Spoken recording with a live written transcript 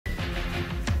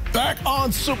Back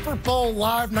on Super Bowl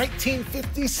Live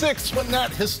 1956 when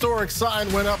that historic sign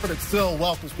went up, and it still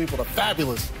welcomes people to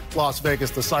fabulous Las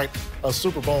Vegas, the site of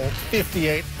Super Bowl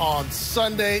 58 on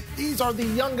Sunday. These are the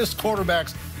youngest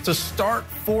quarterbacks to start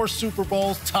 4 Super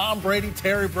Bowls. Tom Brady,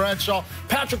 Terry Bradshaw,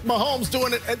 Patrick Mahomes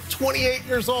doing it at 28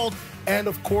 years old. And,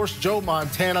 of course, Joe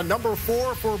Montana. Number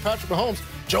 4 for Patrick Mahomes.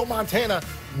 Joe Montana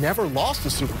never lost a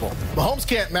Super Bowl. Mahomes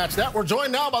can't match that. We're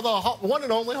joined now by the one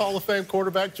and only Hall of Fame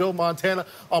quarterback, Joe Montana,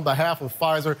 on behalf of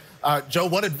Pfizer. Joe,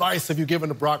 what advice have you given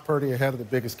to Brock Purdy ahead of the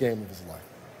biggest game of his life?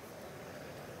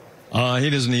 He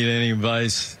doesn't need any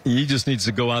advice. He just needs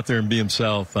to go out there and be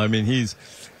himself. I mean,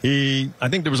 I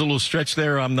think there was a little stretch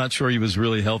there. I'm not sure he was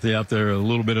really healthy out there. A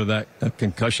little bit of that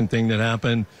concussion thing that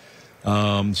happened.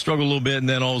 Struggled a little bit, and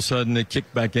then all of a sudden it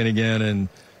kicked back in again. And,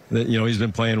 he's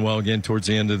been playing well again towards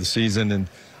the end of the season. And,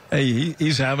 hey,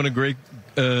 he's having a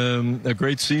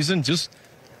great season. Just,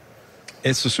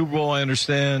 it's the Super Bowl, I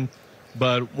understand.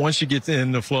 But once you get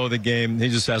in the flow of the game, he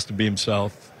just has to be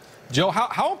himself. Joe,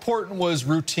 how important was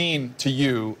routine to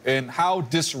you, and how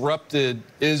disrupted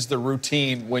is the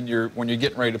routine when you're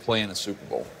getting ready to play in a Super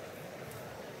Bowl?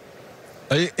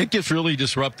 It gets really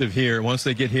disruptive here. Once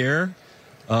they get here,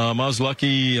 I was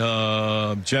lucky.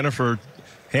 Jennifer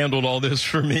handled all this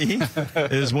for me.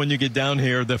 Is when you get down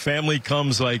here, the family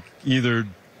comes like either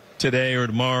today or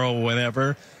tomorrow,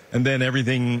 whenever, and then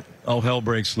everything, all hell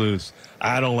breaks loose.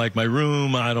 I don't like my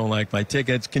room. I don't like my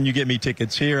tickets. Can you get me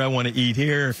tickets here? I want to eat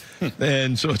here.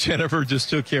 And so Jennifer just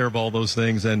took care of all those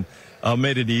things and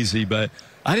made it easy. But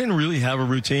I didn't really have a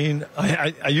routine.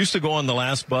 I used to go on the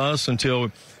last bus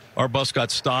until our bus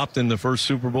got stopped in the first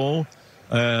Super Bowl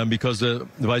because the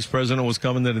vice president was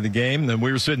coming into the game. And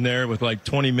we were sitting there with like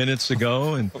 20 minutes to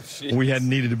go, and we hadn't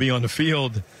needed to be on the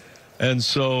field. And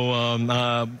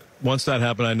so once that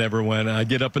happened, I never went. I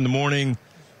get up in the morning,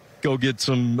 go get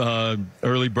some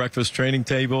early breakfast, training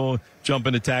table, jump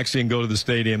in a taxi, and go to the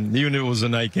stadium, even if it was a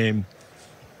night game.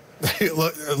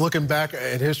 Looking back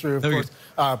at history, of course,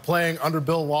 playing under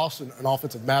Bill Walsh, an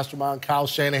offensive mastermind, Kyle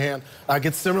Shanahan,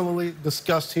 gets similarly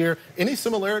discussed here. Any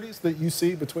similarities that you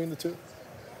see between the two?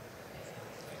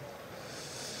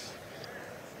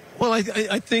 Well,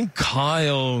 I think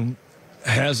Kyle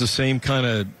has the same kind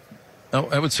of,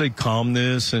 I would say,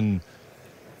 calmness and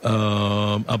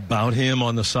about him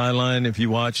on the sideline. If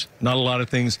you watch, not a lot of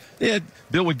things. Yeah,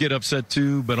 Bill would get upset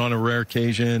too, but on a rare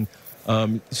occasion,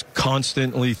 he's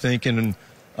constantly thinking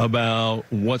about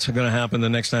what's going to happen the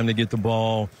next time they get the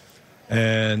ball.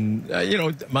 And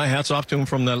my hat's off to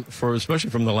him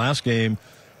especially from the last game.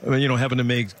 Having to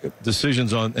make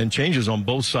decisions on and changes on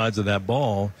both sides of that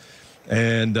ball,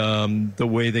 and the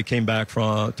way they came back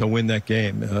to win that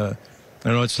game. I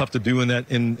know it's tough to do in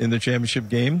the championship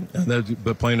game,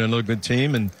 but playing another good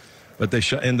team, but they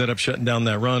ended up shutting down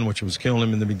that run, which was killing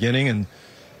them in the beginning.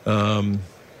 And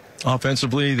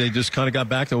offensively, they just kind of got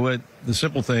back to the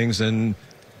simple things, and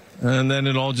then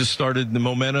it all just started. The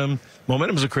momentum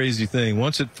is a crazy thing.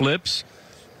 Once it flips,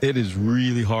 it is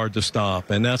really hard to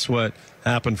stop, and that's what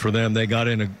happened for them. They got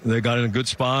in a good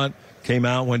spot, came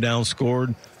out, went down,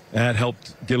 scored. That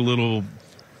helped get a little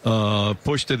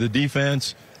push to the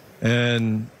defense.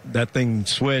 And that thing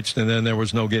switched, and then there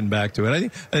was no getting back to it. I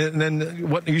think, and then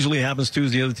what usually happens too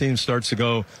is the other team starts to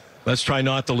go, let's try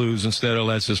not to lose instead of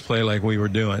let's just play like we were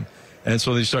doing. And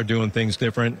so they start doing things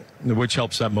different, which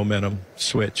helps that momentum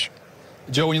switch.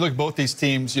 Joe, when you look at both these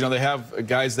teams, they have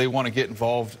guys they want to get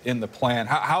involved in the plan.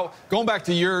 How going back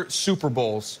to your Super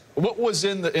Bowls, what was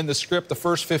in the script, the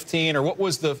first 15, or what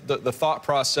was the thought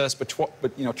process, but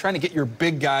trying to get your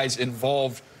big guys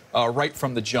involved right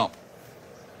from the jump?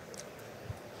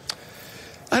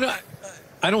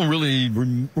 I don't really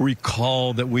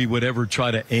recall that we would ever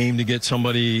try to aim to get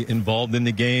somebody involved in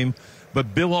the game,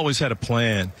 but Bill always had a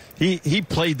plan. He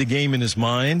played the game in his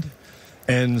mind,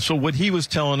 and so what he was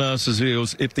telling us is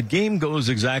if the game goes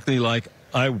exactly like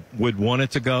I would want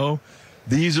it to go,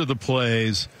 these are the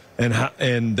plays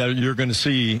and that you're going to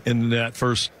see in that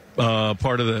first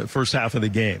part of the first half of the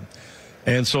game.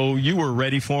 And so you were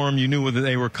ready for them. You knew whether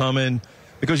they were coming,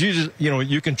 because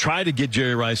you can try to get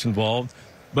Jerry Rice involved.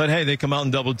 But, hey, they come out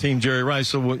and double-team Jerry Rice,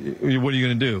 so what are you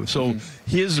going to do? So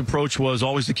his approach was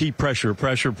always to keep pressure.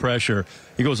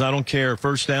 He goes, I don't care.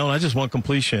 First down, I just want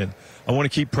completion. I want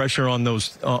to keep pressure on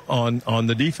those on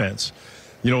the defense.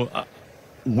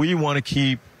 We want to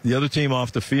keep the other team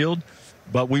off the field,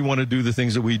 but we want to do the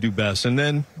things that we do best. And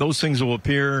then those things will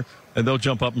appear, and they'll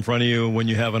jump up in front of you when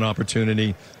you have an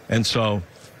opportunity. And so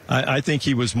I think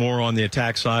he was more on the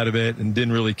attack side of it and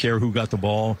didn't really care who got the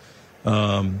ball.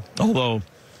 Although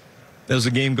as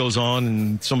the game goes on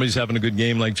and somebody's having a good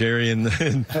game like Jerry in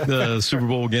the Super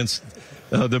Bowl against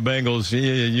the Bengals,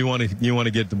 you want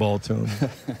to get the ball to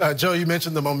them. Joe, you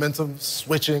mentioned the momentum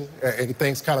switching and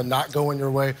things kind of not going your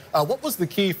way. What was the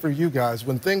key for you guys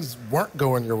when things weren't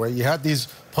going your way? You had these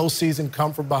postseason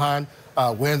come from behind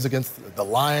wins against the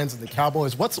Lions and the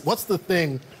Cowboys. What's the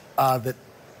thing that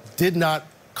did not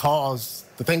cause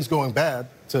the things going bad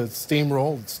to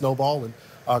steamroll and snowball and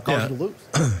cause you to lose?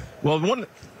 Well, one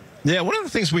of the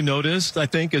things we noticed, I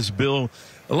think, is Bill.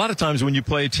 A lot of times when you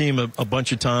play a team a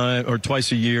bunch of time or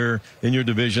twice a year in your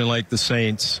division, like the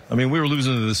Saints. I mean, we were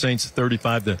losing to the Saints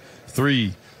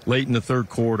 35-3 late in the third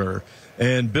quarter,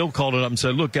 and Bill called it up and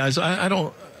said, "Look, guys,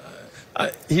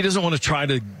 he doesn't want to try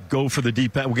to go for the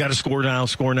deep. We got to score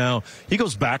now. He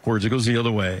goes backwards. It goes the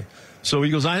other way. So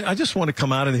he goes, I just want to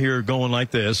come out of here going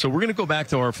like this. So we're going to go back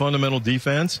to our fundamental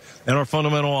defense and our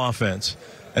fundamental offense.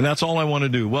 And that's all I want to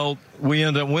do. Well, we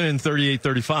end up winning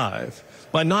 38-35.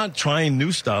 By not trying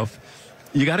new stuff,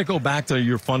 you got to go back to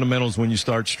your fundamentals when you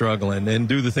start struggling and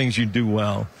do the things you do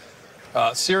well.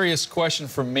 Serious question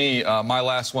from me, my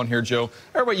last one here, Joe.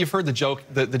 Everybody, you've heard the joke,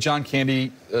 the John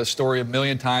Candy story a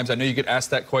million times. I know you get asked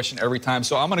that question every time,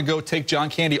 so I'm going to go take John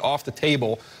Candy off the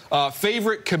table.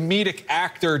 Favorite comedic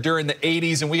actor during the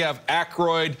 80s, and we have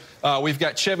Aykroyd, we've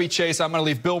got Chevy Chase, I'm going to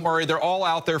leave Bill Murray. They're all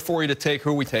out there for you to take.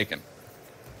 Who are we taking?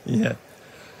 Yeah.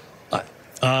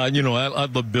 I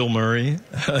love Bill Murray.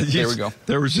 There we go.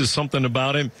 There was just something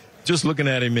about him. Just looking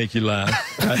at him make you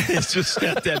laugh. It's just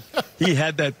that he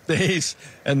had that face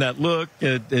and that look.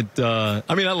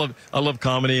 I love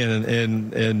comedy,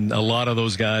 and a lot of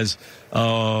those guys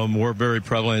were very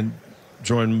prevalent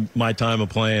during my time of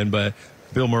playing. But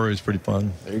Bill Murray is pretty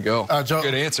fun. There you go. Joe,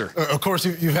 good answer. Of course,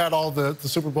 you've had all the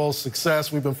Super Bowl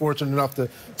success. We've been fortunate enough to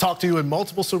talk to you in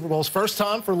multiple Super Bowls. First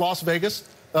time for Las Vegas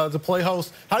to play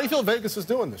host. How do you feel Vegas is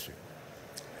doing this year?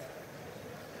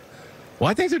 Well,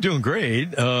 I think they're doing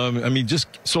great. Just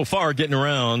so far getting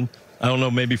around. I don't know,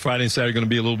 maybe Friday and Saturday are going to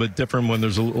be a little bit different when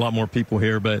there's a lot more people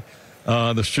here. But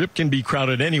the Strip can be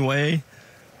crowded anyway,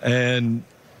 and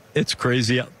it's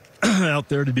crazy out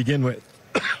there to begin with.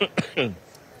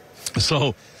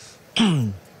 So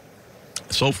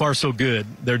far, so good.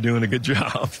 They're doing a good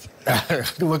job.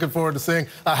 Looking forward to seeing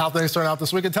how things turn out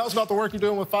this week. And tell us about the work you're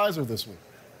doing with Pfizer this week.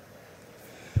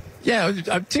 Yeah,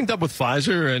 I've teamed up with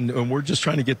Pfizer, and we're just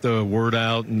trying to get the word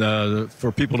out and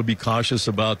for people to be cautious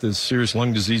about this serious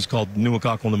lung disease called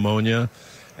pneumococcal pneumonia.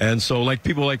 And so,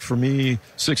 for me,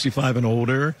 65 and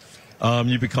older,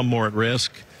 you become more at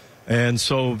risk. And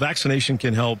so vaccination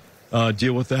can help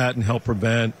deal with that and help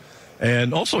prevent.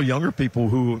 And also younger people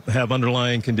who have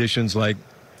underlying conditions like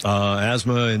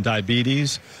asthma and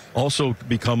diabetes also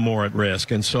become more at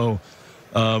risk. And so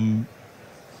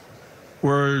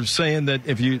we're saying that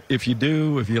if you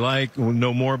like,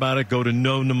 know more about it, go to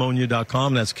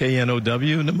knowpneumonia.com. That's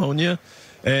KNOW pneumonia.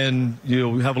 And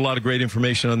you'll have a lot of great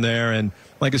information on there. And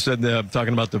like I said,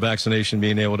 talking about the vaccination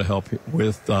being able to help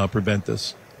with prevent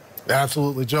this.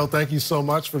 Absolutely. Joe, thank you so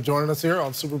much for joining us here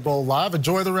on Super Bowl Live.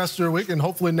 Enjoy the rest of your week, and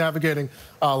hopefully navigating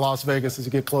Las Vegas as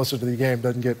you get closer to the game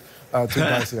doesn't get too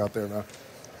dicey out there, man.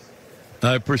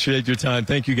 I appreciate your time.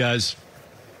 Thank you, guys.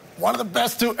 One of the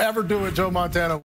best to ever do it, Joe Montana.